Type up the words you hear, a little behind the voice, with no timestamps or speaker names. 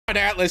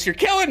Atlas, you're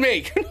killing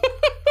me.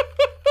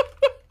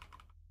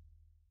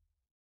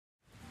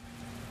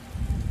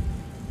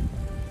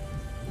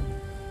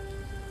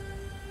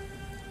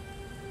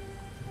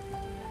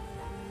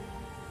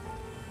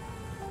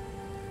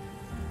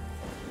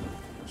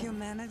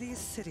 Humanity's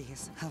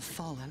cities have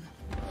fallen.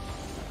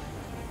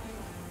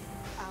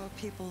 Our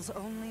people's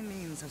only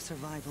means of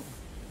survival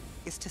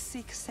is to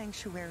seek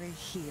sanctuary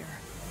here.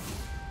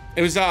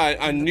 It was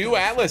a new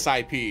Atlas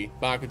IP,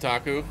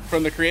 Bakutaku,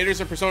 from the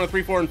creators of Persona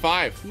 3, 4, and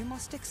 5. You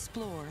must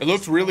explore. It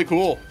looks really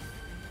cool.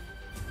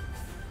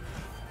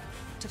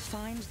 To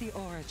find the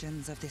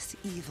origins of this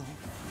evil.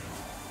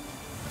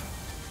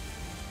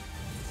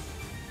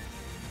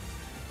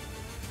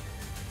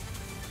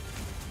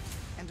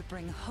 And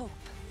bring hope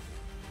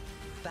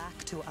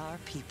back to our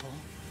people.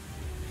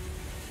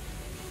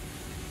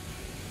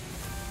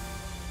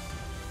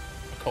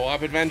 A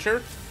co-op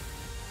adventure?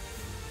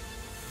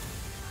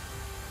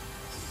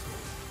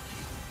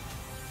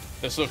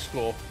 This looks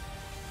cool.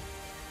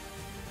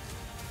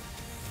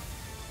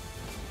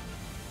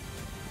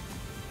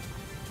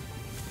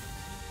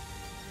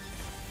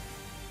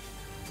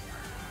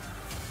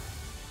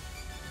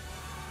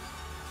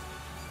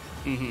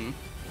 Mm-hmm.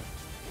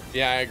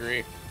 Yeah, I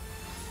agree.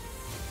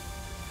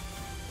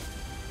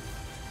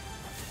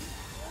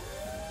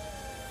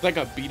 Like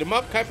a beat 'em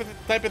up type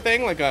of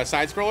thing, like a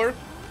side scroller.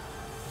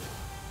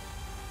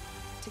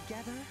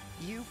 Together,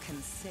 you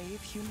can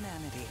save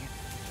humanity.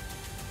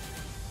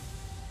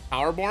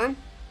 TowerBorne?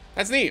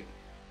 That's neat.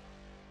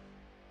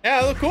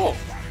 Yeah, that looked cool.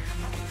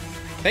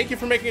 Thank you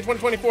for making it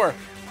 2024.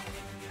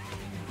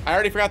 I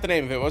already forgot the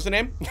name of it. What was the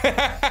name?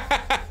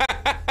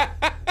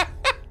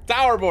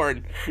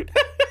 TowerBorne.